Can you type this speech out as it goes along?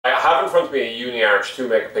have in front of me a UniArch 2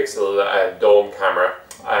 megapixel dome camera.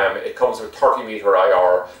 It comes with 30 meter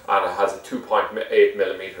IR and it has a 2.8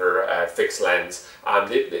 millimeter fixed lens. And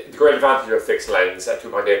the great advantage of a fixed lens at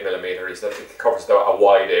 2.8 millimeter is that it covers a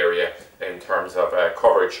wide area in terms of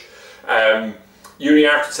coverage.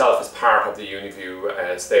 UniArch itself is part of the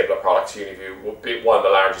UniView stable of products. UniView will be one of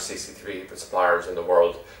the largest CCTV suppliers in the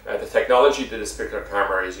world. The technology that this particular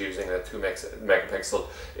camera is using, the 2 megapixel,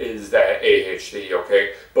 is the AHD,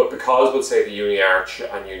 okay? But because we'll say the UniArch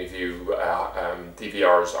and UniView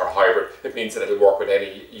DVRs are hybrid, it means that it'll work with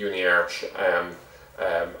any UniArch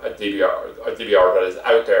a DVR that is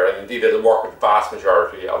out there, and indeed it'll work with the vast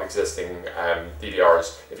majority of existing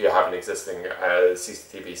DVRs if you have an existing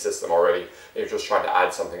CCTV system already. You're just trying to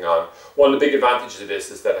add something on. One of the big advantages of this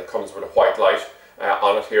is that it comes with a white light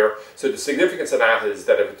on it here. So the significance of that is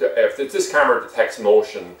that if this camera detects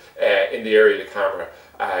motion in the area of the camera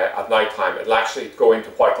at night time, it'll actually go into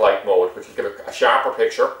white light mode, which will give a sharper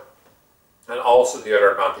picture. And also the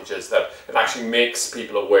other advantage is that it actually makes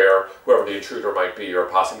people aware, whoever the intruder might be or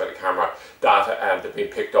passing by the camera, that they've been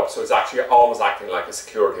picked up. So it's actually almost acting like a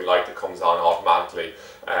security light that comes on automatically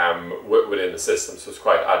within the system. So it's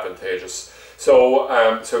quite advantageous.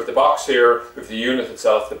 So, so the box here, with the unit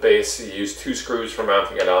itself, the base, you use 2 screws for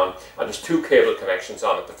mounting it on, and there's 2 cable connections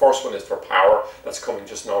on it. The first one is for power, that's coming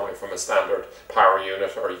just normally from a standard power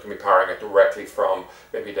unit, or you can be powering it directly from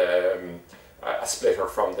maybe a splitter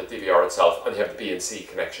from the DVR itself, and you have the B&C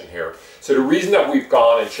connection here. So the reason that we've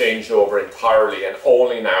gone and changed over entirely and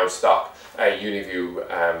only now stock UniView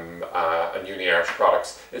and UniArch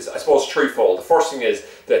products is, I suppose, threefold. The first thing is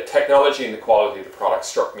the technology and the quality of the product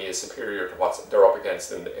struck me as superior to what they're up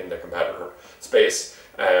against in the competitor space.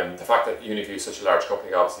 The fact that UniView is such a large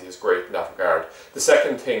company obviously is great in that regard. The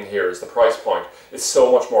second thing here is the price point is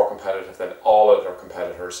so much more competitive than all other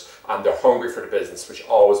competitors, and they're hungry for the business, which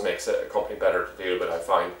always makes a company better to deal with, I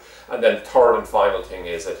find. And then the third and final thing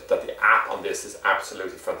is that the app on this is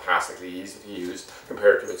absolutely fantastically easy to use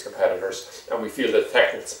compared to its competitors, and we feel that the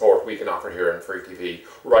technical support we can offer here in Free TV,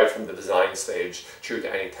 right from the design stage through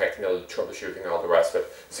to any technical troubleshooting, all the rest of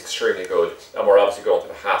it, is extremely good. And we're obviously going to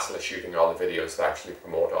the hassle of shooting all the videos to actually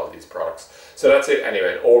promote all these products. So that's it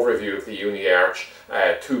anyway, an overview of the UniArch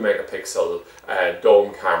 2 megapixel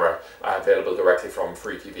dome camera available directly from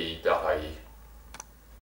freetv.ie.